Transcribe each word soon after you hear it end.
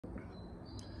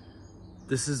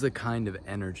This is the kind of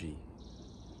energy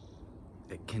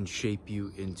that can shape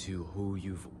you into who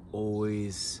you've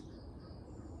always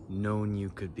known you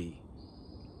could be.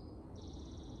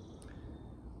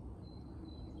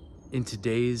 In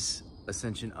today's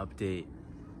Ascension update,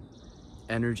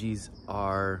 energies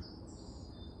are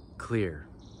clear.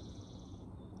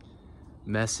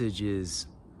 Messages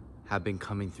have been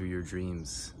coming through your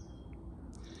dreams.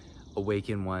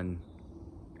 Awaken One,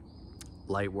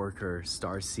 Light Worker,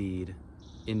 Starseed,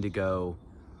 Indigo.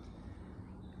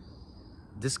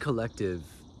 This collective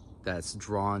that's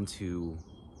drawn to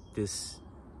this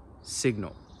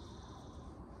signal.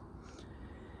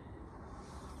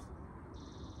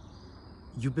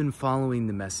 You've been following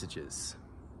the messages,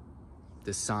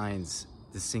 the signs,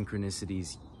 the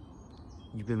synchronicities.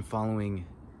 You've been following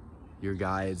your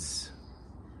guides,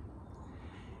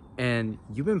 and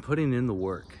you've been putting in the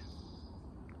work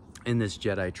in this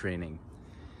Jedi training.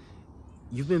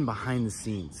 You've been behind the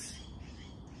scenes,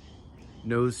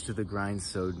 nose to the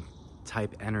grindstone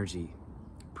type energy,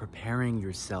 preparing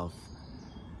yourself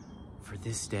for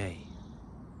this day,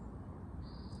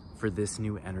 for this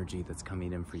new energy that's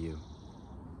coming in for you.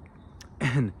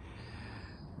 And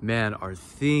man, are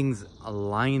things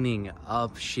aligning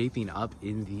up, shaping up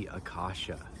in the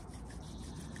Akasha.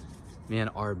 Man,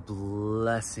 are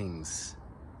blessings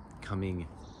coming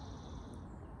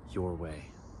your way.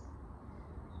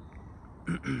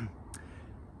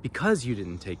 Because you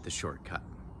didn't take the shortcut.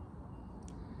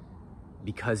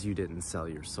 Because you didn't sell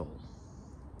your soul.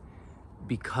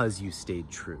 Because you stayed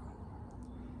true.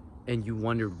 And you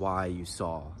wondered why you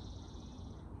saw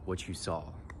what you saw.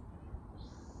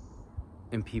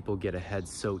 And people get ahead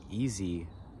so easy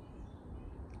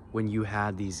when you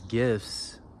had these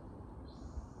gifts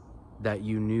that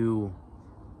you knew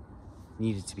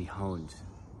needed to be honed,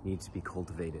 needed to be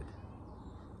cultivated.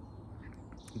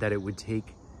 That it would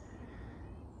take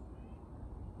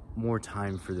more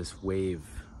time for this wave.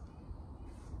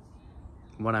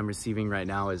 What I'm receiving right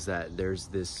now is that there's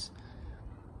this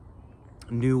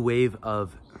new wave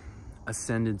of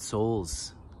ascended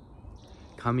souls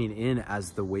coming in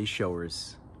as the way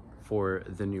showers for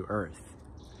the new earth.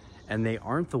 And they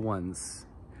aren't the ones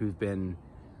who've been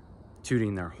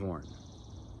tooting their horn.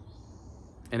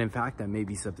 And in fact, that may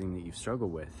be something that you've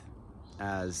struggled with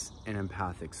as an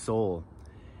empathic soul,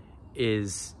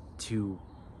 is to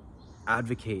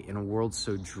advocate in a world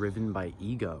so driven by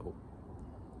ego.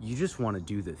 You just want to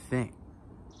do the thing.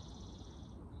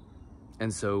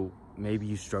 And so maybe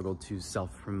you struggle to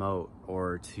self-promote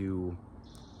or to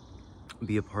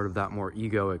be a part of that more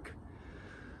egoic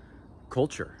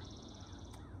culture.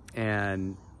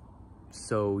 And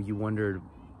so you wondered,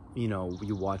 you know,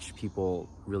 you watched people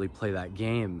really play that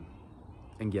game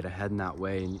and get ahead in that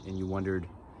way, and you wondered,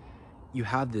 you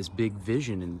had this big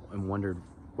vision and wondered,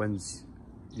 when's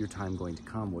your time going to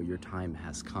come? Well, your time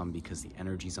has come, because the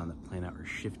energies on the planet are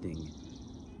shifting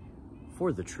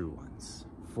for the true ones,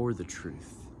 for the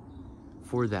truth,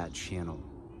 for that channel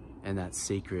and that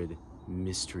sacred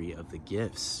mystery of the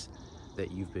gifts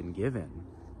that you've been given.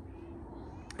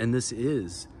 And this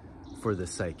is for the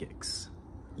psychics.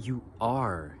 You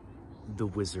are the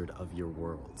wizard of your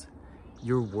world.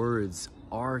 Your words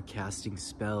are casting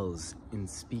spells and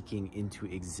speaking into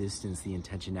existence the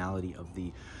intentionality of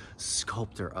the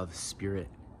sculptor of spirit.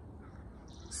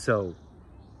 So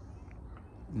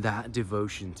that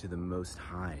devotion to the Most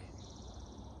High,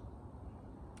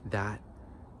 that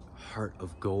heart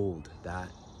of gold, that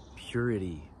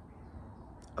purity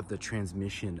of the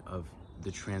transmission, of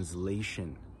the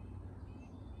translation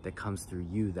that comes through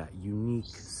you, that unique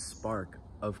spark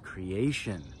of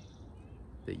creation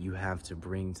that you have to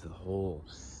bring to the whole,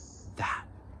 that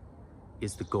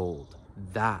is the gold.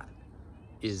 That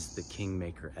is the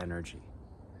kingmaker energy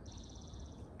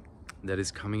that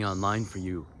is coming online for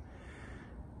you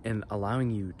and allowing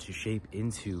you to shape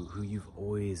into who you've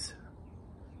always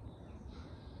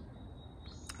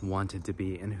wanted to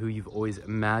be and who you've always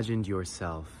imagined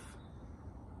yourself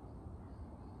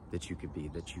that you could be,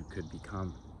 that you could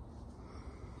become.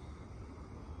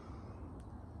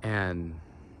 And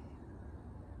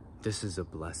this is a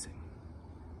blessing.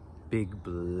 Big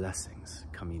blessings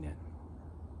coming in.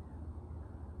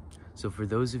 So for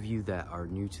those of you that are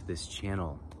new to this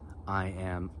channel, I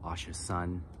am Asha's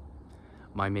son.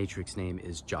 My matrix name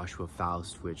is Joshua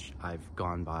Faust, which I've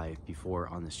gone by before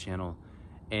on this channel,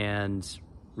 and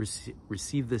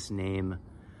received this name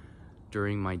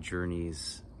during my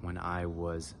journeys when I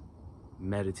was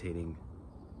meditating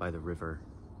by the river,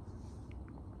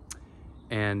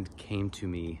 and came to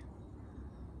me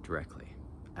directly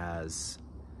as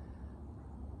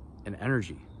an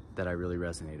energy that I really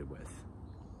resonated with.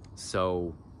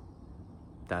 So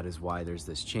that is why there's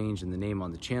this change in the name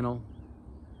on the channel.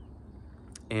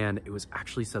 And it was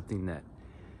actually something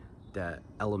that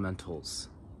elementals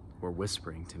were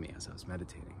whispering to me as I was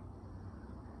meditating.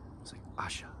 It was like,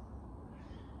 Asha.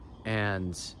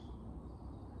 And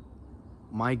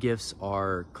my gifts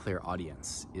are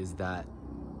clairaudience, is that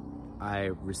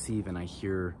I receive and I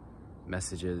hear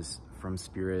messages from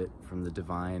spirit, from the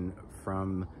divine,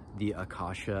 from the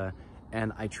Akasha,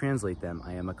 and I translate them.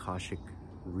 I am Akashic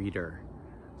reader.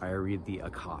 I read the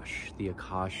Akash. The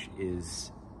Akash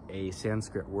is a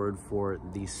Sanskrit word for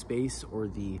the space or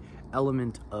the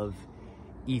element of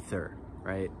ether,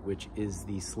 right? Which is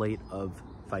the slate of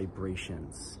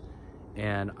vibrations.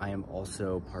 And I am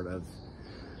also part of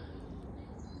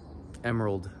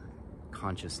Emerald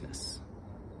consciousness.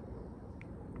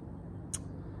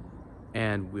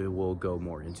 And we will go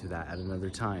more into that at another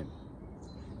time.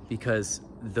 Because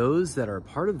those that are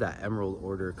part of that Emerald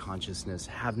Order consciousness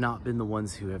have not been the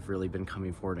ones who have really been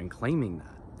coming forward and claiming that.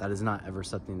 That is not ever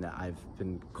something that I've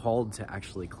been called to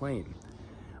actually claim.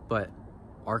 But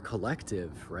our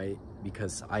collective, right?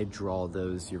 Because I draw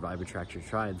those, your Vibe Attractor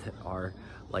tribe, that are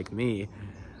like me,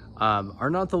 are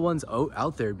not the ones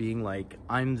out there being like,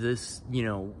 I'm this, you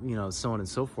know, so on and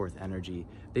so forth energy.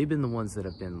 They've been the ones that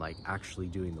have been like actually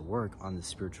doing the work on the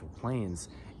spiritual planes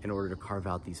in order to carve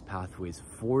out these pathways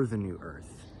for the new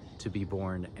earth to be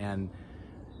born, and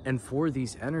for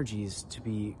these energies to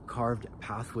be carved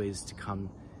pathways to come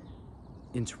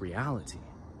into reality.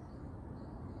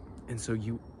 And so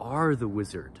you are the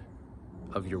wizard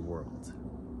of your world.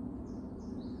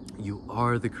 You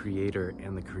are the creator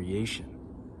and the creation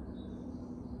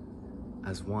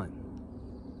as one.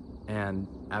 And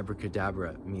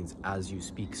abracadabra means as you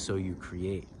speak, so you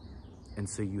create. And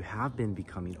so you have been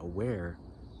becoming aware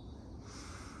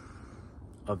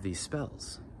of these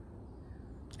spells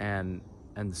and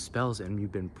the spells, and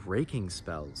you've been breaking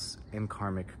spells and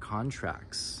karmic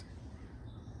contracts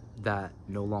that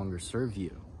no longer serve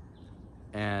you,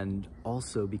 and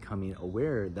also becoming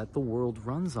aware that the world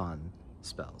runs on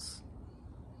spells.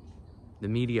 The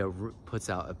media puts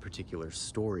out a particular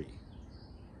story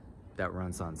that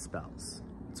runs on spells.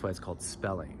 That's why it's called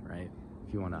spelling, right?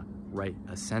 If you want to write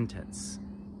a sentence,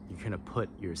 you're going to put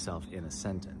yourself in a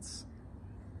sentence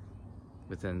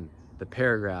within the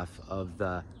paragraph of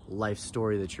the life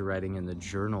story that you're writing in the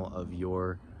journal of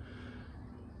your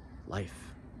life.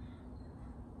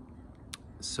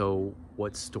 So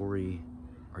what story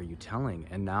are you telling?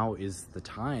 And now is the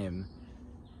time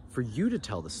for you to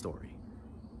tell the story,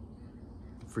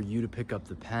 for you to pick up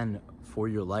the pen for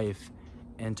your life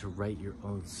and to write your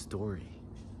own story,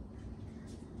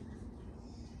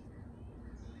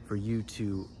 for you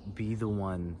to be the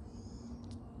one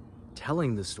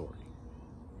telling the story,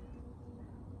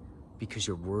 because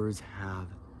your words have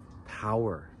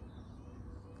power.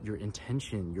 Your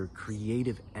intention, your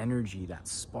creative energy, that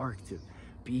spark to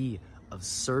be of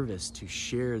service, to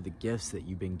share the gifts that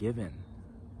you've been given.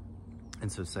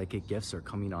 And so psychic gifts are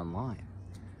coming online.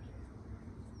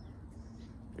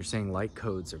 They're saying light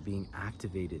codes are being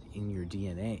activated in your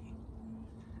DNA.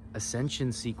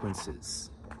 Ascension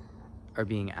sequences are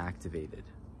being activated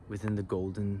within the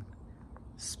golden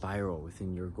spiral,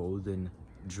 within your golden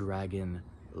dragon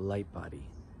light body.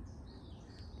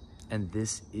 And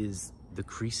this is the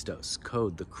Christos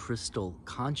code, the crystal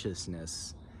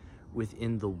consciousness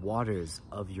within the waters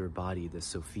of your body, the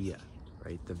Sophia,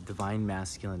 right? The divine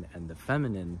masculine and the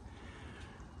feminine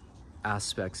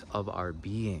aspects of our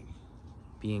being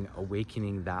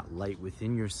awakening that light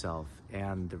within yourself,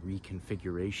 and the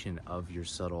reconfiguration of your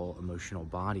subtle emotional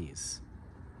bodies,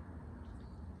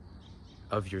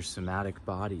 of your somatic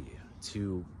body,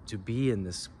 to be in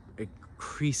this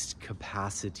increased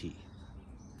capacity,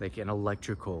 like an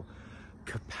electrical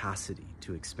capacity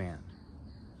to expand.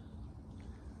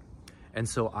 And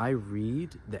so I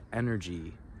read the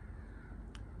energy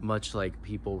much like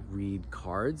people read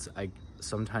cards.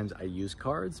 Sometimes I use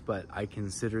cards, but I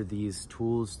consider these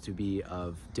tools to be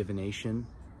of divination,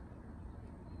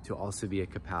 to also be a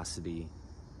capacity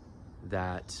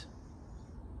that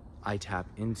I tap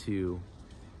into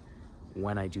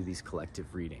when I do these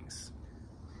collective readings.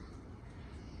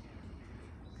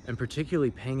 And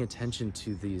particularly paying attention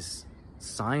to these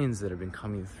signs that have been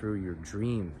coming through your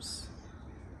dreams,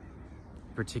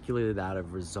 particularly that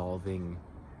of resolving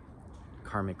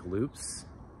karmic loops,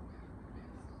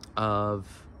 of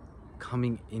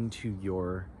coming into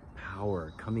your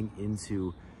power, coming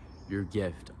into your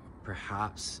gift.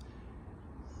 Perhaps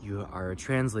you are a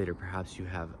translator, perhaps you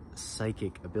have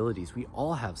psychic abilities. We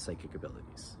all have psychic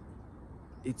abilities.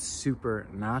 It's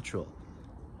supernatural.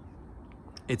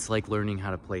 It's like learning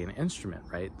how to play an instrument,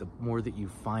 right? The more that you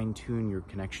fine-tune your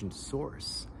connection to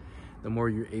source, the more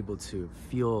you're able to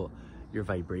feel your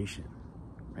vibration,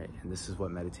 right? And this is what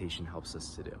meditation helps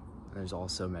us to do. And there's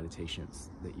also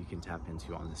meditations that you can tap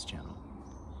into on this channel.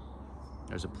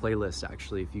 There's a playlist,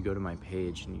 actually, if you go to my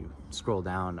page and you scroll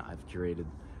down, I've curated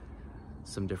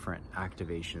some different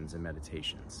activations and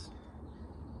meditations,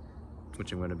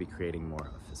 which I'm going to be creating more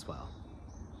of as well.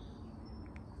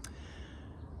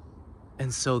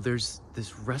 And so there's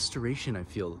this restoration, I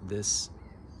feel, this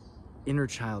inner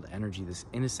child energy, this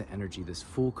innocent energy, this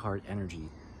full card energy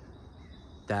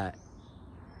that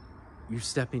you're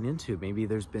stepping into. Maybe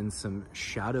there's been some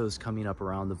shadows coming up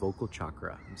around the vocal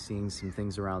chakra. I'm seeing some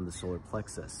things around the solar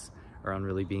plexus, around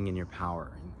really being in your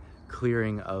power and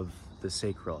clearing of the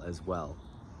sacral as well,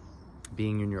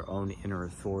 being in your own inner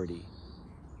authority,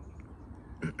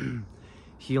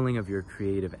 healing of your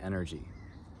creative energy,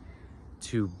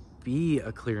 to be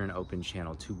a clear and open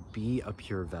channel, to be a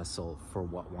pure vessel for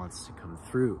what wants to come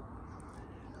through.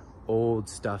 Old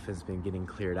stuff has been getting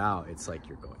cleared out. It's like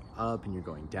you're going up and you're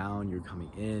going down, you're coming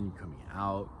in, you're coming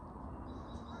out,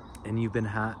 and you've been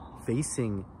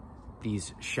facing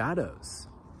these shadows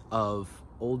of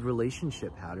old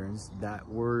relationship patterns that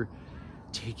were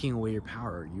taking away your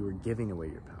power. You were giving away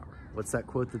your power. What's that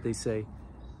quote that they say?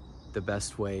 The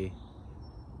best way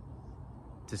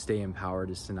to stay empowered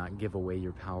is to not give away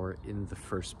your power in the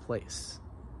first place.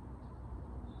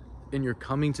 And you're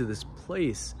coming to this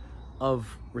place of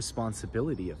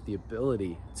responsibility, of the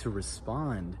ability to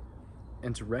respond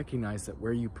and to recognize that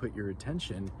where you put your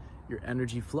attention, your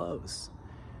energy flows.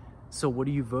 So what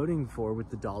are you voting for with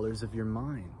the dollars of your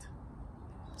mind?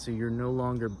 So you're no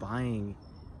longer buying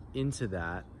into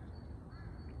that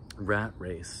rat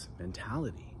race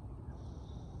mentality,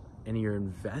 and you're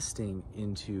investing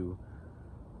into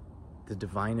the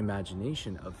divine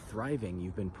imagination of thriving.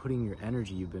 You've been putting your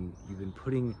energy, you've been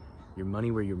putting your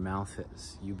money where your mouth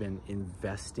is. You've been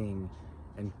investing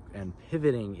and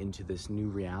pivoting into this new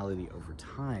reality over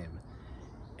time.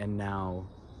 And now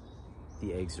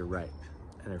the eggs are ripe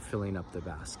and they're filling up the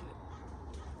basket.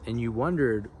 And you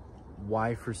wondered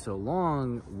why for so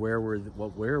long, where were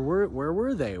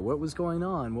they? What was going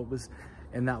on?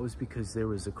 And that was because there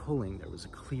was a culling, there was a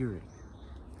clearing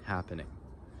happening.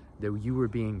 That you were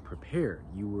being prepared,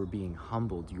 you were being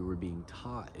humbled, you were being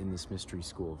taught in this mystery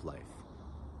school of life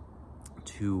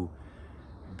to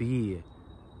be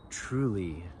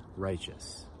truly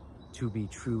righteous, to be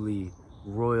truly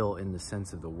royal in the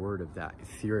sense of the word of that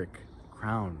etheric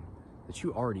crown, that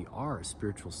you already are a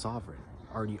spiritual sovereign,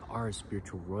 already are a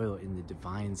spiritual royal in the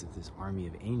divines of this army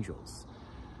of angels,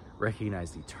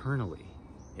 recognized eternally.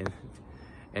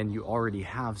 And you already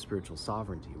have spiritual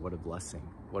sovereignty. What a blessing,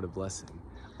 what a blessing.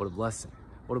 What a blessing,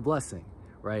 what a blessing,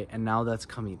 right? And now that's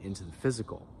coming into the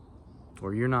physical,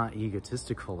 where you're not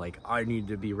egotistical, like, I need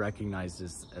to be recognized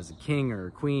as a king or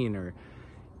a queen or,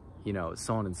 you know,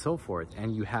 so on and so forth.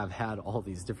 And you have had all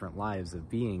these different lives of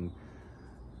being,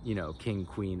 you know, king,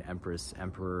 queen, empress,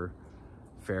 emperor,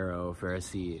 pharaoh,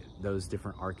 Pharisee, those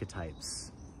different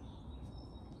archetypes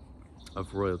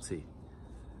of royalty.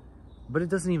 But it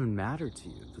doesn't even matter to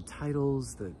you. The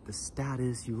titles, the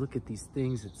status, you look at these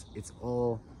things, it's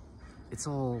all,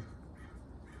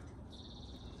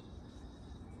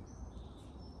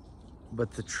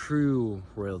 but the true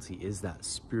royalty is that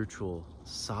spiritual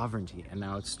sovereignty. And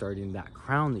now it's starting, that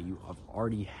crown that you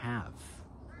already have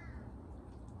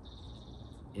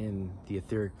in the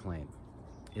etheric plane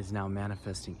is now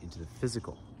manifesting into the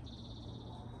physical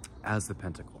as the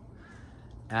pentacle,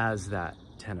 as that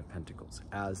 10 of Pentacles,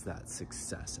 as that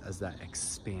success, as that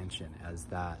expansion, as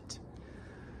that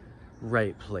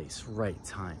right place, right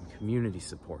time, community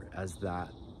support, as that,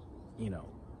 you know,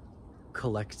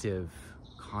 collective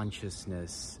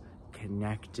consciousness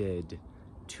connected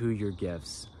to your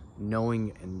gifts,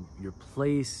 knowing and your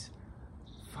place,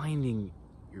 finding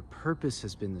your purpose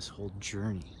has been this whole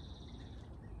journey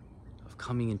of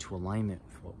coming into alignment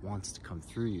with what wants to come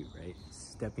through you, right?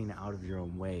 Stepping out of your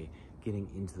own way, getting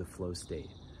into the flow state,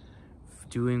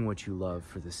 doing what you love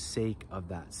for the sake of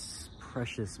that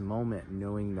precious moment,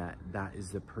 knowing that that is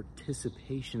the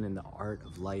participation in the art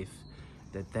of life,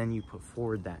 that then you put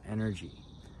forward that energy.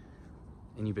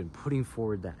 And you've been putting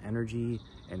forward that energy,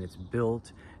 and it's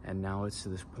built, and now it's to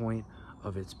this point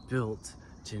of it's built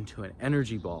into an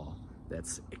energy ball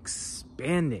that's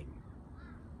expanding.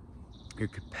 Your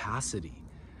capacity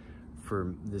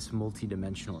for this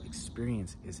multidimensional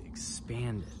experience is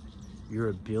expanded. Your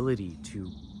ability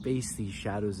to face these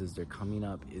shadows as they're coming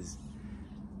up is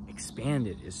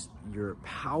expanded. Is your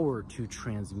power to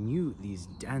transmute these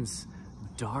dense,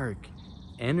 dark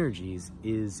energies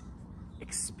is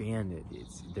expanded.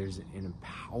 There's a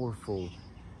powerful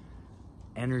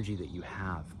energy that you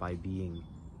have by being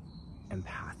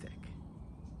empathic.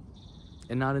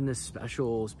 And not in this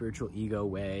special spiritual ego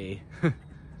way,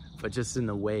 but just in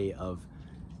the way of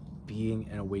being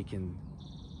an awakened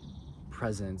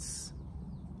presence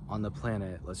on the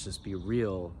planet, let's just be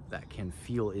real, that can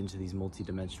feel into these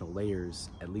multidimensional layers,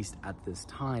 at least at this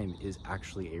time, is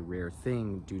actually a rare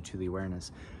thing due to the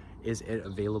awareness. Is it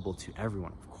available to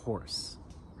everyone? Of course.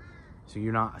 So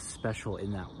you're not special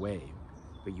in that way,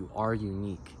 but you are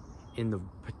unique in the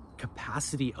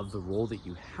capacity of the role that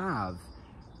you have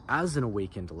as an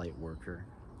awakened light worker,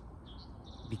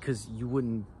 because you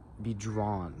wouldn't be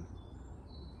drawn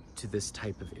to this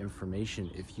type of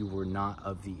information if you were not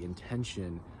of the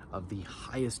intention of the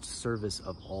highest service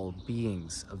of all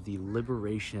beings, of the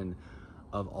liberation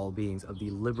of all beings, of the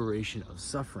liberation of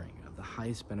suffering, of the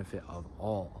highest benefit of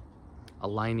all,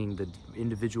 aligning the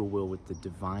individual will with the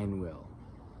divine will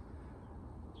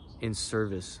in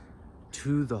service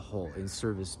to the whole, in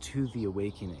service to the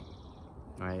awakening,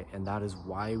 right? And that is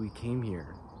why we came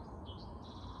here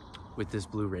with this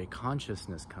Blu-ray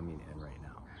consciousness coming in right now.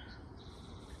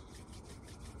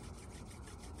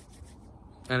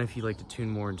 And if you'd like to tune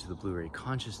more into the Blu-ray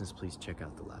consciousness, please check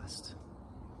out the last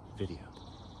video.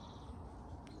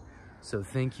 So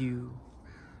thank you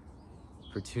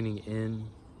for tuning in.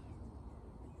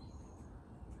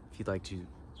 If you'd like to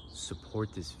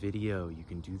support this video, you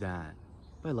can do that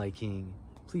by liking.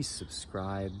 Please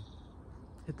subscribe,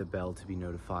 hit the bell to be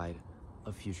notified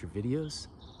of future videos.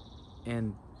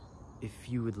 And if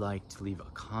you would like to leave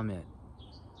a comment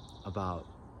about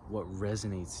what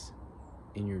resonates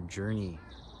in your journey,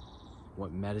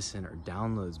 what medicine or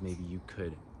downloads maybe you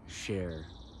could share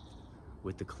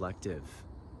with the collective,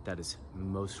 that is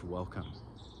most welcome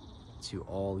to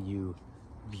all you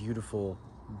beautiful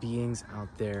beings out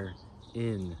there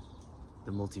in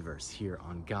the multiverse here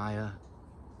on Gaia.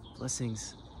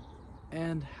 Blessings,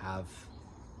 and have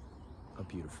a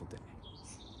beautiful day.